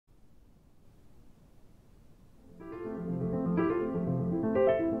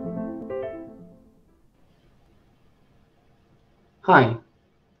Hi,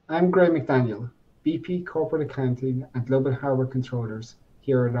 I'm Graham McDaniel, VP Corporate Accounting and Global Hardware Controllers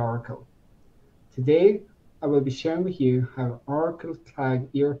here at Oracle. Today, I will be sharing with you how Oracle Cloud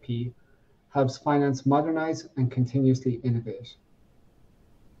ERP helps finance modernize and continuously innovate.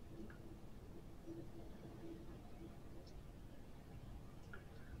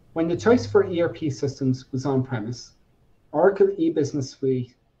 When the choice for ERP systems was on-premise, Oracle E-Business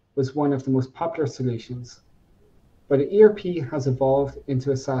Suite was one of the most popular solutions, but ERP has evolved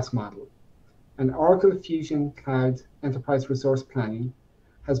into a SaaS model, and Oracle Fusion Cloud Enterprise Resource Planning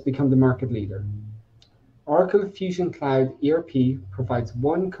has become the market leader. Oracle Fusion Cloud ERP provides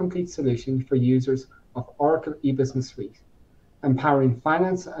one complete solution for users of Oracle E-Business Suite, empowering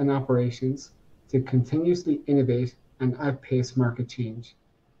finance and operations to continuously innovate and outpace market change,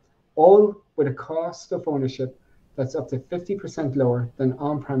 all with a cost of ownership that's up to 50% lower than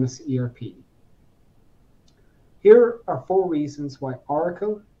on-premise ERP. Here are 4 reasons why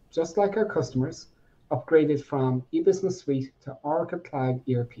Oracle, just like our customers, upgraded from eBusiness Suite to Oracle Cloud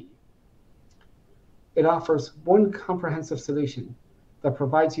ERP. It offers one comprehensive solution that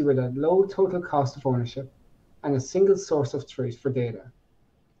provides you with a low total cost of ownership and a single source of truth for data.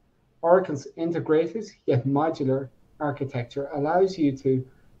 Oracle's integrated yet modular architecture allows you to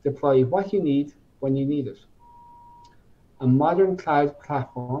deploy what you need when you need it. A modern cloud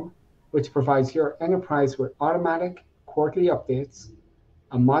platform which provides your enterprise with automatic quarterly updates,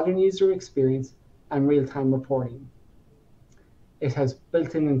 a modern user experience, and real-time reporting. It has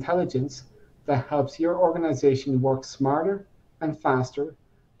built-in intelligence that helps your organization work smarter and faster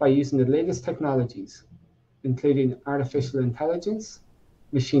by using the latest technologies, including artificial intelligence,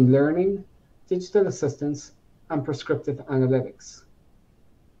 machine learning, digital assistants, and prescriptive analytics.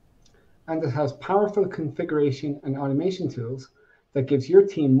 And it has powerful configuration and automation tools that gives your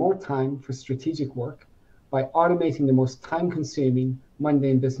team more time for strategic work by automating the most time-consuming,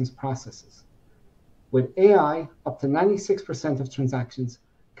 mundane business processes. With AI, up to 96% of transactions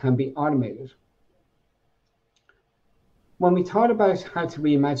can be automated. When we thought about how to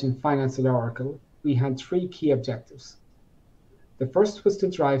reimagine finance at Oracle, we had 3 key objectives. The first was to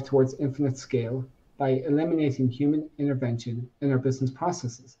drive towards infinite scale by eliminating human intervention in our business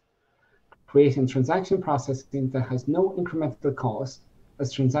processes, creating transaction processing that has no incremental cost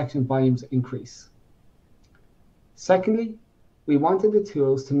as transaction volumes increase. Secondly, we wanted the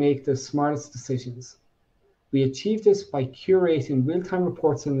tools to make the smartest decisions. We achieved this by curating real-time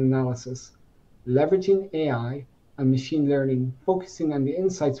reports and analysis, leveraging AI and machine learning, focusing on the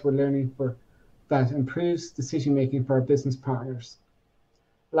insights we're learning that improves decision-making for our business partners.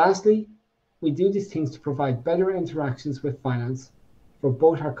 Lastly, we do these things to provide better interactions with finance for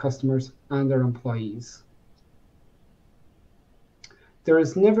both our customers and our employees. There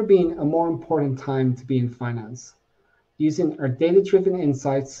has never been a more important time to be in finance. Using our data-driven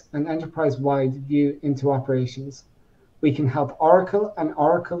insights and enterprise-wide view into operations, we can help Oracle and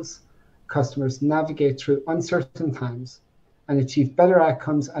Oracle's customers navigate through uncertain times and achieve better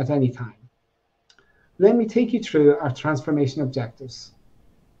outcomes at any time. Let me take you through our transformation objectives.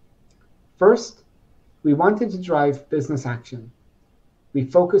 First, we wanted to drive business action. We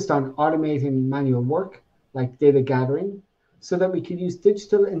focused on automating manual work like data gathering so that we could use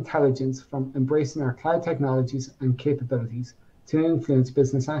digital intelligence from embracing our cloud technologies and capabilities to influence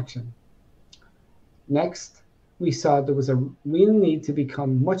business action. Next, we saw there was a real need to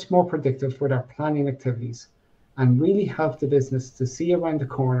become much more predictive with our planning activities and really help the business to see around the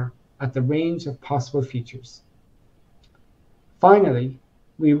corner at the range of possible futures. Finally,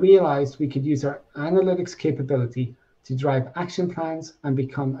 we realized we could use our analytics capability to drive action plans and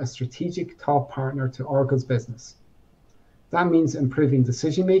become a strategic top partner to Oracle's business. That means improving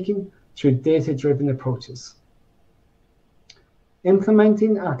decision-making through data-driven approaches.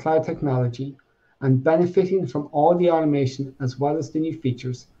 Implementing our cloud technology and benefiting from all the automation as well as the new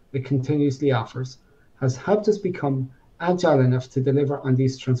features it continuously offers has helped us become agile enough to deliver on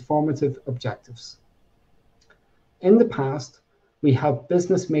these transformative objectives. In the past, we helped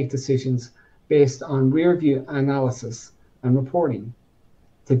business make decisions based on rear-view analysis and reporting.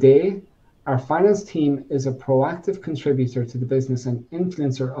 Today, our finance team is a proactive contributor to the business and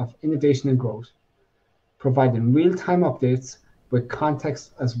influencer of innovation and growth, providing real-time updates with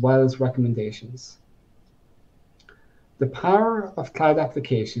context as well as recommendations. The power of cloud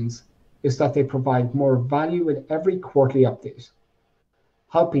applications is that they provide more value with every quarterly update,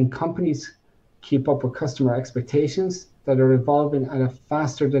 helping companies keep up with customer expectations that are evolving at a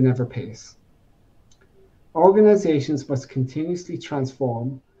faster than ever pace. Organizations must continuously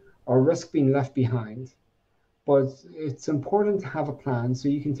transform or risk being left behind, but it's important to have a plan so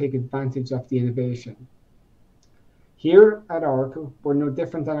you can take advantage of the innovation. Here at Oracle, we're no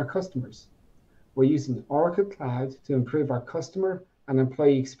different than our customers. We're using Oracle Cloud to improve our customer and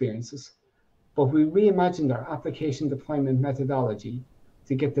employee experiences, but we reimagined our application deployment methodology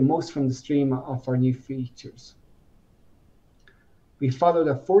to get the most from the stream of our new features. We followed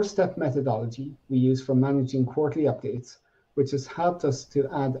a four-step methodology we use for managing quarterly updates, which has helped us to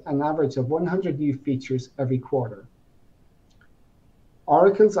add an average of 100 new features every quarter.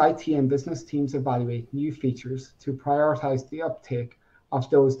 Oracle's IT and business teams evaluate new features to prioritize the uptake of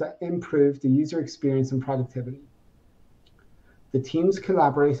those that improve the user experience and productivity. The teams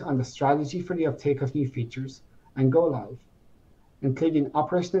collaborate on the strategy for the uptake of new features and go live, including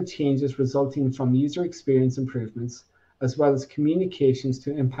operational changes resulting from user experience improvements, as well as communications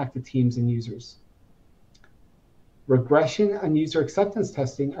to impact the teams and users. Regression and user acceptance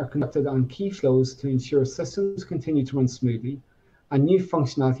testing are conducted on key flows to ensure systems continue to run smoothly and new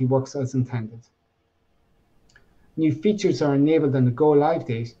functionality works as intended. New features are enabled on the go-live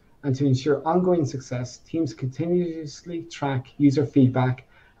date, and to ensure ongoing success, teams continuously track user feedback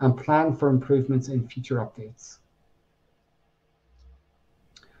and plan for improvements in future updates.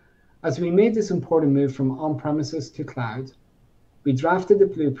 As we made this important move from on-premises to cloud, we drafted a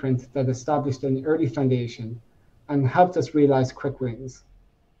blueprint that established an early foundation and helped us realize quick wins.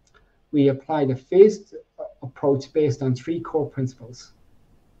 We applied a phased approach based on three core principles.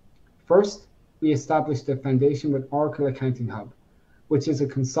 First, we established a foundation with Oracle Accounting Hub, which is a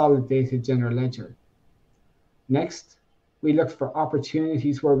consolidated general ledger. Next, we looked for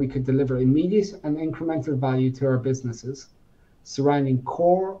opportunities where we could deliver immediate and incremental value to our businesses, surrounding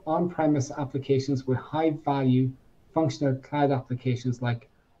core on-premise applications with high-value functional cloud applications like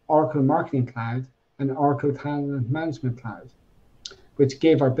Oracle Marketing Cloud and Oracle Talent Management Cloud, which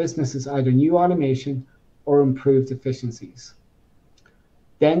gave our businesses either new automation or improved efficiencies.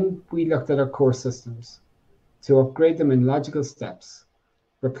 Then we looked at our core systems to upgrade them in logical steps,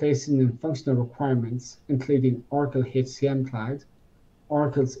 replacing in functional requirements, including Oracle HCM Cloud,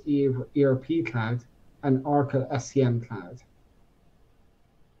 Oracle's ERP Cloud, and Oracle SCM Cloud.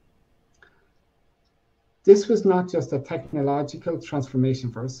 This was not just a technological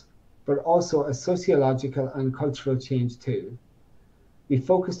transformation for us, but also a sociological and cultural change too. We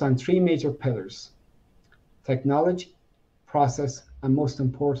focused on three major pillars: technology, process, and most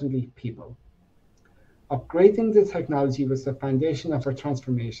importantly, people. Upgrading the technology was the foundation of our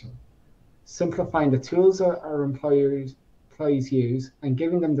transformation, simplifying the tools our employees use and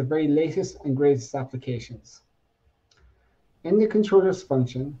giving them the very latest and greatest applications. In the controllers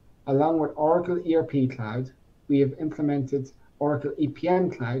function, along with Oracle ERP Cloud, we have implemented Oracle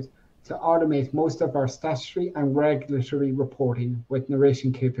EPM Cloud to automate most of our statutory and regulatory reporting with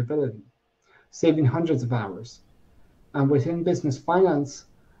narration capability, saving hundreds of hours. And within business finance,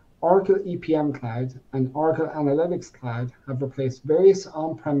 Oracle EPM Cloud and Oracle Analytics Cloud have replaced various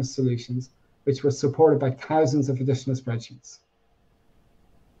on-premise solutions, which were supported by thousands of additional spreadsheets.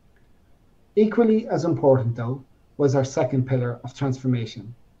 Equally as important, though, was our second pillar of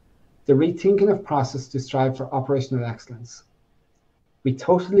transformation, the rethinking of process to strive for operational excellence. We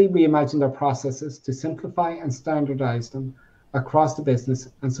totally reimagined our processes to simplify and standardize them across the business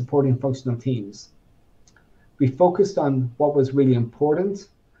and supporting functional teams. We focused on what was really important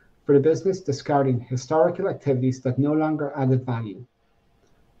for the business, discarding historical activities that no longer added value.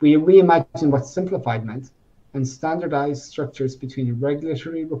 We reimagined what simplified meant and standardized structures between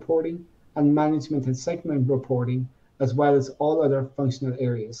regulatory reporting and management and segment reporting, as well as all other functional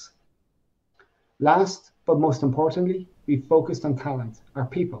areas. Last, but most importantly, we focused on talent, our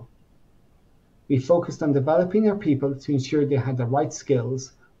people. We focused on developing our people to ensure they had the right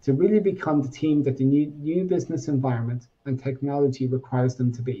skills to really become the team that the new business environment and technology requires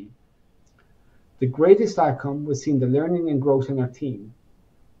them to be. The greatest outcome was seeing the learning and growth in our team,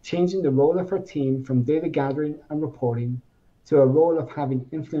 changing the role of our team from data gathering and reporting to a role of having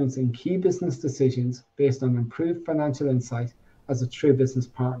influence in key business decisions based on improved financial insight as a true business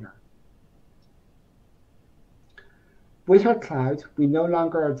partner. With our cloud, we no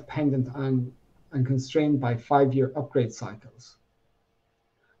longer are dependent on and constrained by 5-year upgrade cycles.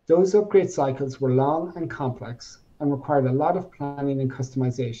 Those upgrade cycles were long and complex and required a lot of planning and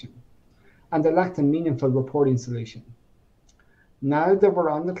customization, and they lacked a meaningful reporting solution. Now that we're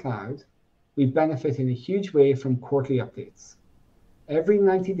on the cloud, we benefit in a huge way from quarterly updates. Every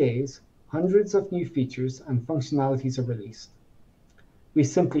 90 days, hundreds of new features and functionalities are released. We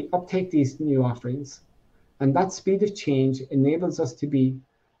simply uptake these new offerings, and that speed of change enables us to be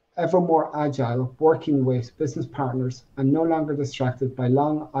ever more agile, working with business partners and no longer distracted by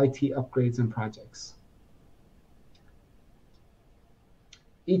long IT upgrades and projects.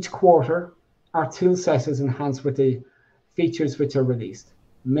 Each quarter, our tool set is enhanced with the features which are released.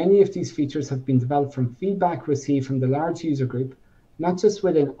 Many of these features have been developed from feedback received from the large user group, not just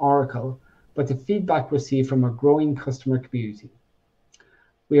within Oracle, but the feedback received from a growing customer community.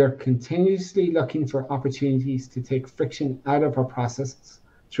 We are continuously looking for opportunities to take friction out of our processes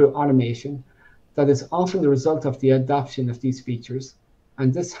through automation that is often the result of the adoption of these features,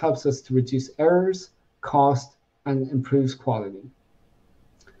 and this helps us to reduce errors, cost, and improves quality.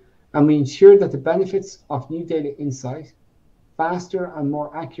 And we ensure that the benefits of new data insight, faster and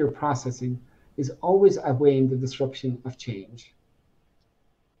more accurate processing, is always outweighing the disruption of change.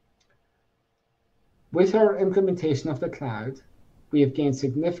 With our implementation of the cloud, we have gained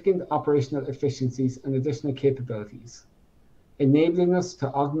significant operational efficiencies and additional capabilities, enabling us to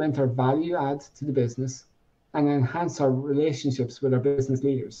augment our value add to the business and enhance our relationships with our business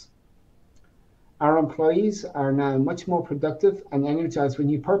leaders. Our employees are now much more productive and energized with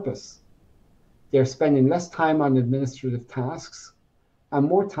new purpose. They are spending less time on administrative tasks and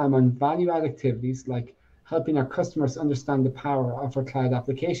more time on value-add activities like helping our customers understand the power of our cloud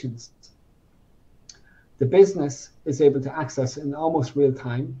applications. The business is able to access in almost real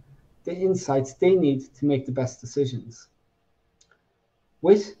time the insights they need to make the best decisions.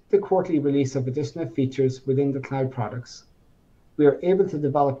 With the quarterly release of additional features within the cloud products, we are able to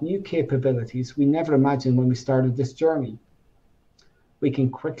develop new capabilities we never imagined when we started this journey. We can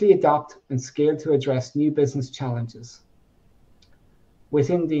quickly adapt and scale to address new business challenges.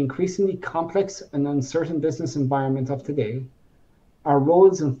 Within the increasingly complex and uncertain business environment of today, our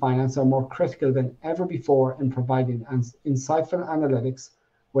roles in finance are more critical than ever before in providing insightful analytics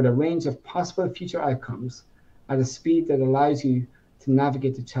with a range of possible future outcomes at a speed that allows you to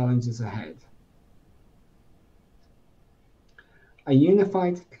navigate the challenges ahead. A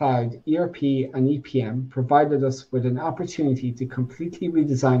unified cloud ERP and EPM provided us with an opportunity to completely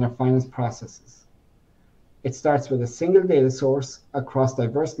redesign our finance processes. It starts with a single data source across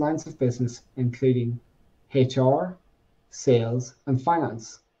diverse lines of business, including HR, sales, and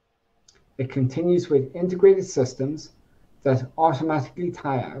finance. It continues with integrated systems that automatically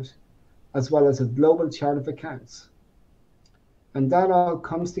tie out, as well as a global chart of accounts. And that all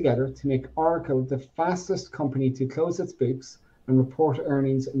comes together to make Oracle the fastest company to close its books and report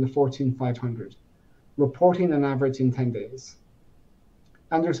earnings in the Fortune 500, reporting an average in 10 days.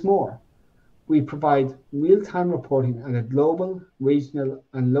 And there's more. We provide real-time reporting at a global, regional,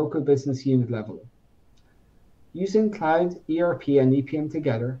 and local business unit level. Using Cloud ERP and EPM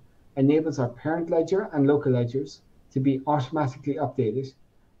together enables our parent ledger and local ledgers to be automatically updated,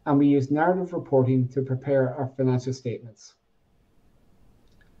 and we use narrative reporting to prepare our financial statements.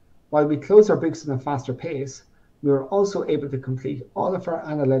 While we close our books at a faster pace, we are also able to complete all of our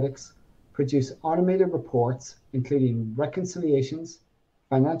analytics, produce automated reports, including reconciliations,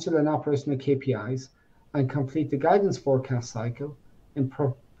 financial and operational KPIs, and complete the guidance forecast cycle in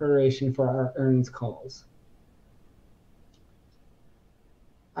preparation for our earnings calls.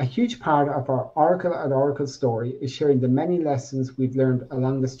 A huge part of our Oracle at Oracle story is sharing the many lessons we've learned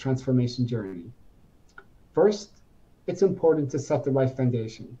along this transformation journey. First, it's important to set the right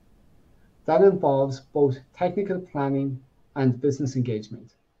foundation. That involves both technical planning and business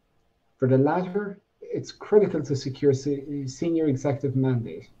engagement. For the latter, it's critical to secure senior executive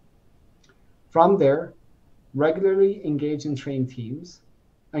mandate. From there, regularly engage and train teams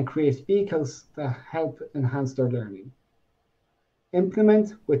and create vehicles that help enhance their learning.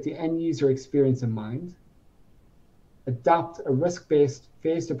 Implement with the end user experience in mind. Adopt a risk-based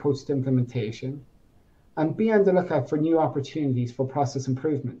phased approach to implementation, and be on the lookout for new opportunities for process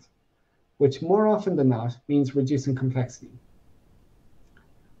improvement, which more often than not means reducing complexity.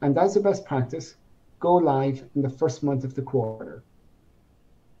 And as a best practice, go live in the first month of the quarter.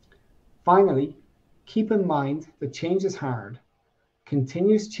 Finally, keep in mind that change is hard.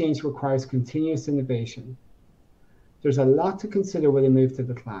 Continuous change requires continuous innovation. There's a lot to consider with a move to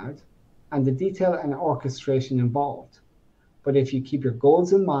the cloud and the detail and orchestration involved. But if you keep your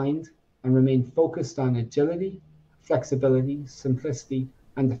goals in mind and remain focused on agility, flexibility, simplicity,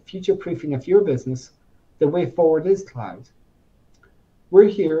 and the future-proofing of your business, the way forward is cloud. We're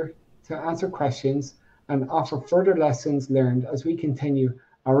here to answer questions and offer further lessons learned as we continue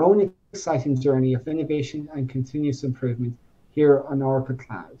our own exciting journey of innovation and continuous improvement here on Oracle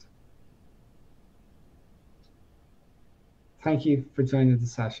Cloud. Thank you for joining the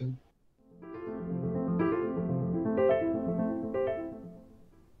session.